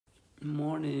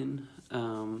Morning.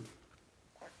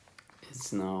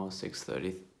 It's now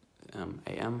 6:30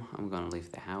 a.m. I'm gonna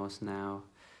leave the house now.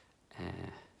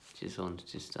 Just wanted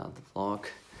to start the vlog.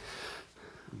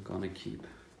 I'm gonna keep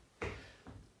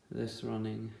this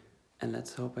running, and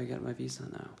let's hope I get my visa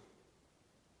now.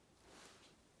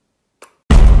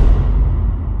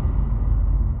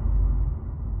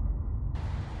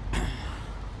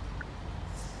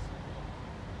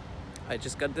 I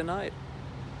just got denied.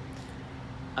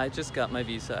 I just got my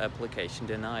visa application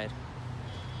denied.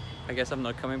 I guess I'm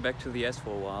not coming back to the US for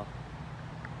a while.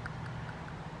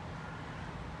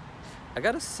 I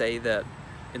gotta say that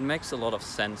it makes a lot of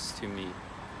sense to me.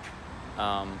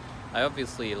 I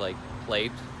obviously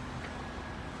played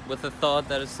with the thought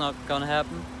that it's not gonna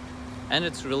happen, and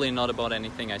it's really not about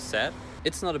anything I said.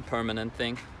 It's not a permanent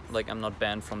thing. I'm not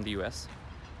banned from the US.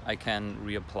 I can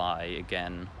reapply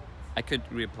again. I could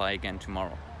reapply again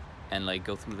tomorrow and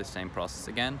go through the same process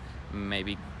again,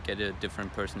 maybe get a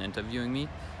different person interviewing me.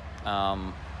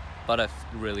 But I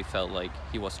really felt like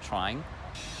he was trying.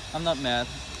 I'm not mad.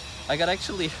 I got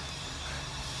actually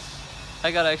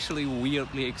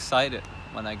weirdly excited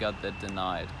when I got that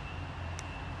denied.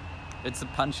 It's a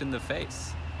punch in the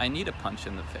face. I need a punch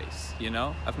in the face, you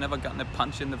know? I've never gotten a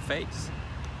punch in the face.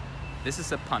 This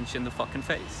is a punch in the fucking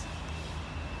face.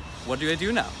 What do I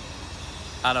do now?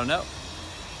 I don't know.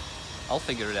 I'll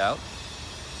figure it out.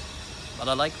 But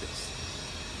I like this.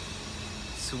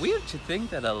 It's weird to think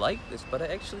that I like this, but I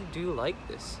actually do like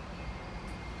this.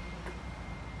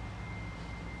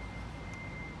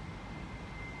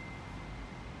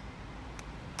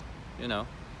 You know,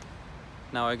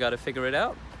 now I gotta figure it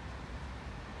out.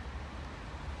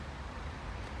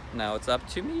 Now it's up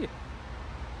to me.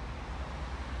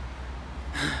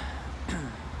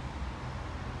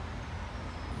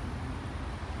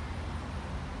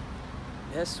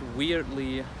 Yes,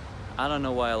 weirdly, I don't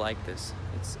know why I like this.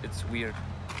 It's weird.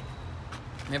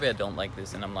 Maybe I don't like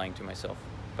this and I'm lying to myself,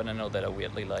 but I know that I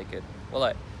weirdly like it. Well,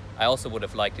 I also would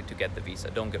have liked it to get the visa,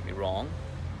 don't get me wrong.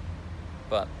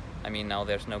 But, I mean, now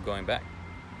there's no going back.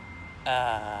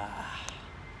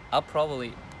 I'll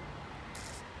probably...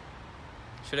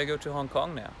 Should I go to Hong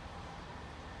Kong now?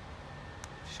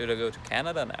 Should I go to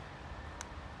Canada now?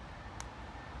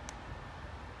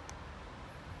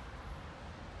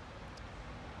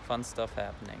 Fun stuff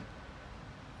happening.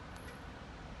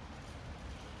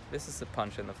 This is a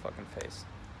punch in the fucking face.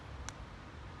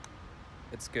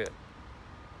 It's good.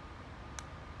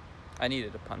 I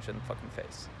needed a punch in the fucking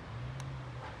face.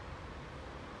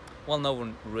 Well, no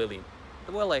one really.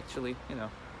 Well, actually, you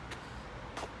know.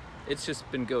 It's just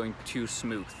been going too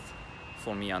smooth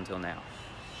for me until now.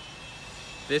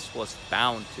 This was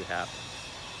bound to happen.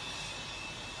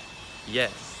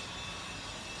 Yes.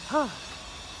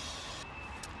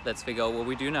 Let's figure out what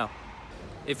we do now.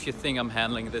 If you think I'm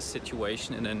handling this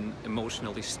situation in an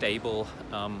emotionally stable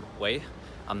way,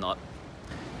 I'm not.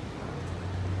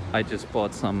 I just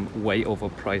bought some way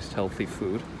overpriced healthy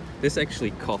food. This is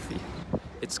actually coffee.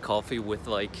 It's coffee with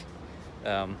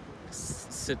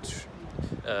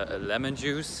lemon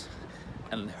juice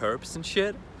and herbs and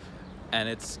shit. And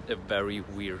it's a very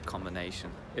weird combination.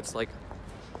 It's like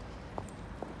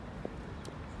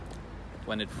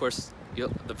when it first,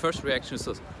 the first reaction is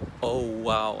like, oh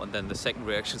wow, and then the second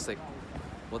reaction is like,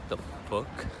 what the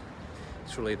fuck?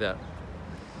 It's really that.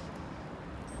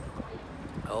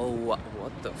 Oh, what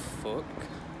the fuck?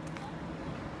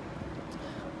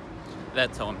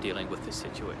 That's how I'm dealing with this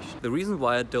situation. The reason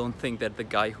why I don't think that the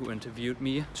guy who interviewed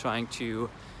me trying to,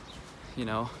 you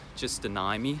know, just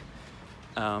deny me,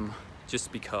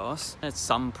 just because at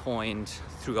some point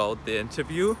throughout the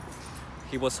interview,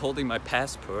 he was holding my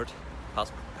passport,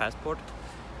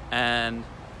 and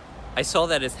I saw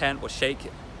that his hand was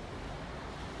shaking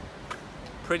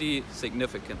pretty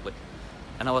significantly.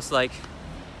 And I was like,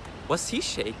 was he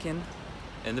shaking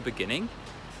in the beginning?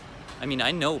 I mean,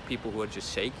 I know people who are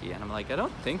just shaky, and I'm like, I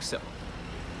don't think so.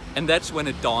 And that's when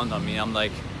it dawned on me. I'm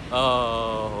like,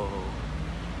 oh,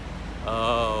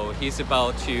 he's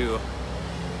about to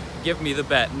give me the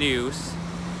bad news,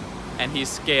 and he's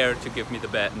scared to give me the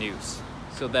bad news.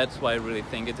 So that's why I really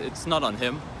think it's not on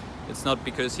him. It's not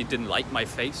because he didn't like my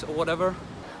face or whatever.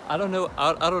 I don't know.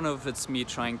 I don't know if it's me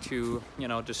trying to, you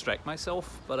know, distract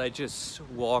myself, but I just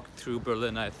walked through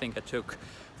Berlin. I think I took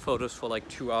photos for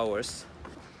 2 hours.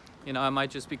 You know, I might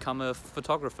just become a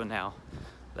photographer now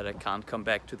that I can't come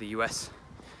back to the US.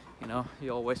 You know,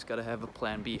 you always gotta have a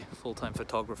plan B, full-time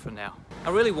photographer now. I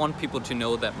really want people to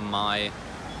know that my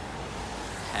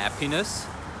happiness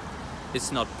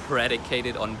is not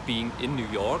predicated on being in New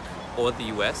York or the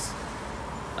US.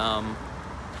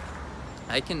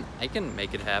 I can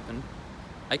make it happen.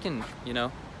 I can, you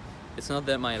know, it's not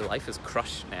that my life is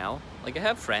crushed now. Like, I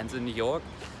have friends in New York.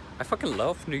 I fucking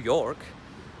love New York.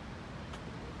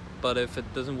 But if it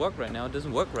doesn't work right now, it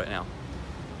doesn't work right now.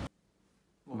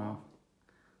 No.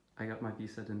 I got my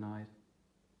visa denied.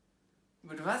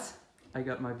 Mit was? I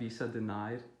got my visa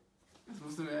denied. Das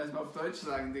musst du mir erstmal auf Deutsch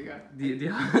sagen, Digga. Die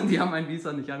haben mein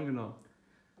Visa nicht angenommen.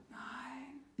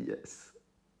 Nein. Yes.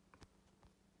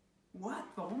 What?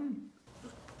 Warum?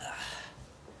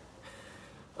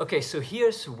 Okay, so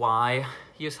here's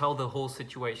how the whole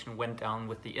situation went down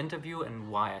with the interview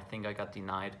and why I think I got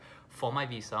denied for my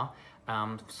visa.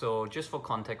 So just for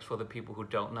context, for the people who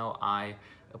don't know, I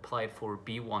applied for a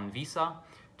B1 visa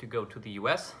to go to the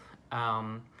US.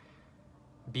 And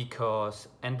the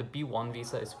B1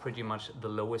 visa is pretty much the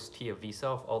lowest tier visa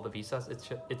of all the visas.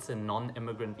 It's a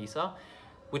non-immigrant visa,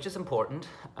 which is important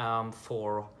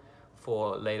for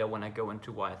later when I go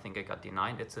into why I think I got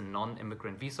denied. It's a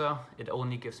non-immigrant visa. It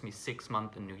only gives me 6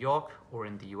 months in New York or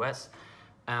in the US.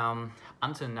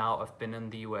 Until now, I've been in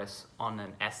the US on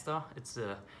an ESTA.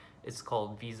 It's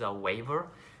called visa waiver,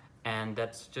 and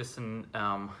that's just an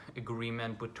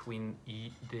agreement between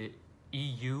the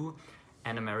EU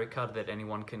and America that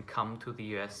anyone can come to the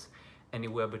US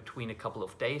anywhere between a couple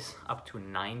of days up to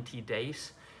 90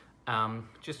 days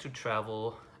just to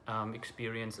travel,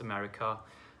 experience America.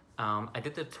 I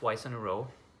did that twice in a row,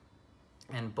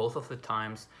 and both of the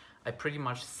times I pretty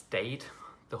much stayed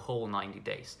the whole 90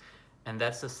 days. And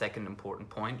that's the second important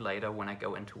point later when I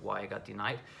go into why I got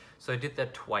denied. So I did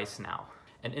that twice now.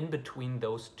 And in between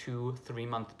those 2-3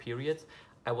 month periods,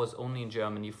 I was only in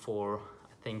Germany for,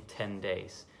 I think, 10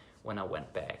 days when I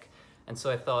went back. And so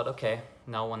I thought, okay,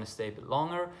 now I want to stay a bit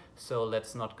longer, so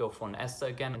let's not go for an ESTA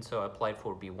again. And so I applied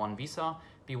for B1 visa,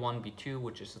 B1, B2,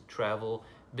 which is a travel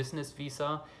business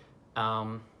visa.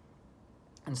 And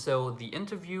so the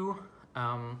interview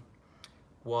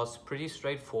was pretty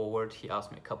straightforward. He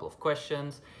asked me a couple of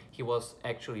questions. He was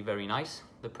actually very nice,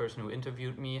 the person who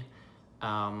interviewed me.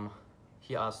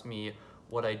 He asked me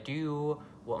what I do,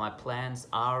 what my plans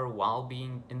are while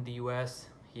being in the US.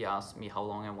 He asked me how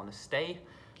long I want to stay.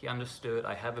 He understood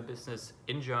I have a business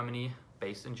in Germany,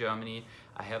 based in Germany.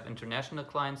 I have international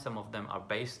clients. Some of them are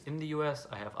based in the US.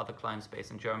 I have other clients based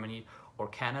in Germany or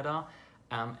Canada.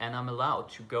 And I'm allowed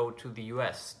to go to the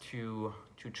US to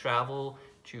travel,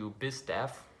 to biz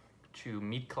dev, to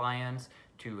meet clients,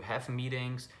 to have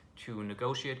meetings, to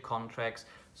negotiate contracts.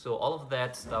 So all of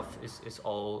that stuff is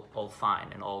all fine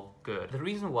and all good. The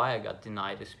reason why I got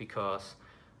denied is because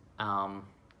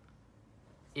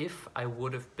if I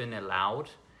would have been allowed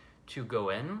to go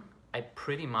in, I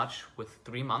pretty much with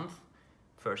 3 months,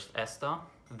 first ESTA,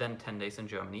 then 10 days in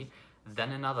Germany,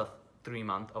 then another 3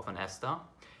 months of an ESTA.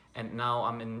 And now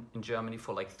I'm in Germany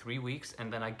for like 3 weeks, and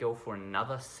then I go for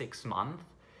another 6 months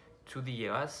to the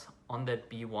US on that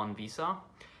B1 visa.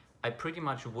 I pretty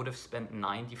much would have spent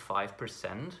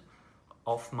 95%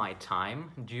 of my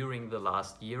time during the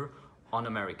last year on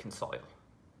American soil.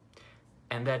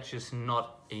 And that's just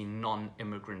not a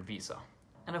non-immigrant visa.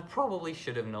 And I probably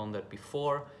should have known that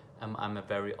before. I'm a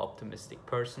very optimistic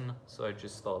person, so I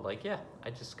just thought like, yeah,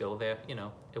 I just go there, you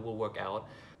know, it will work out.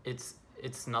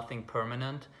 It's nothing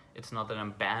permanent. It's not that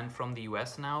I'm banned from the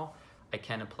US now. I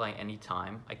can apply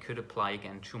anytime. I could apply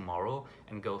again tomorrow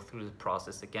and go through the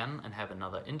process again and have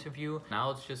another interview. Now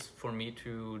it's just for me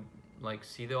to like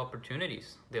see the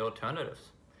opportunities, the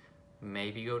alternatives.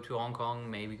 Maybe go to Hong Kong,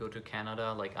 maybe go to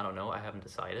Canada, like I don't know, I haven't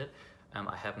decided.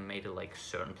 I haven't made a like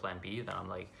certain plan B that I'm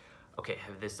like, okay,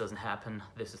 if this doesn't happen,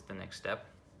 this is the next step.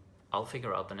 I'll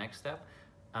figure out the next step.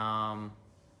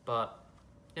 But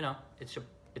you know,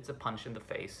 it's a punch in the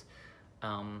face.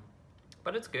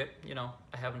 But it's good, you know,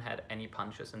 I haven't had any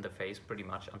punches in the face pretty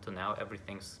much until now.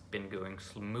 Everything's been going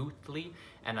smoothly,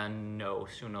 and I know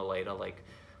sooner or later, like,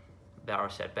 there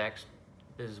are setbacks.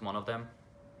 This is one of them.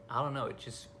 I don't know, it's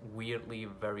just weirdly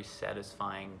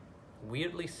satisfying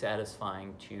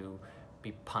to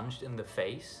be punched in the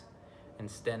face and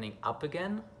standing up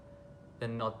again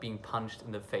than not being punched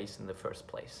in the face in the first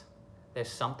place.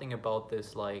 There's something about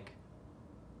this like,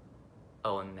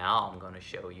 oh, now I'm gonna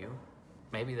show you.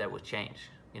 Maybe that will change,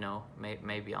 you know?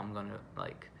 Maybe I'm gonna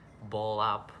like ball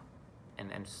up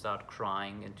and start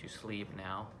crying into sleep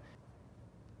now.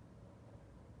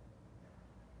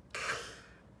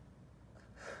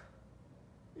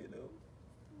 You know,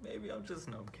 maybe I'm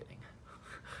kidding.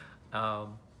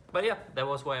 But yeah, that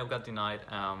was why I got denied.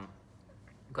 I'm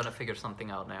gonna figure something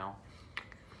out now.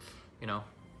 You know,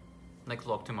 next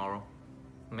vlog tomorrow.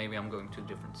 Maybe I'm going to a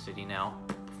different city now.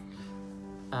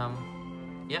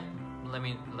 Yeah, let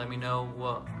me know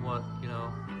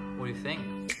what you think.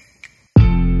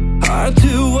 Hard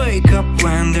to wake up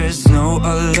when there's no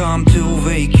alarm to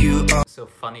wake you up. So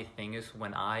funny thing is,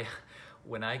 when I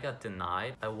got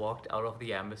denied, I walked out of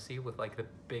the embassy with like the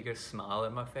biggest smile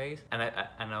on my face, and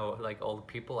I know like all the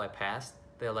people I passed,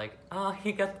 they're like, oh,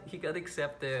 he got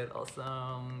accepted,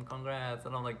 awesome, congrats,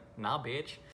 and I'm like, nah, bitch.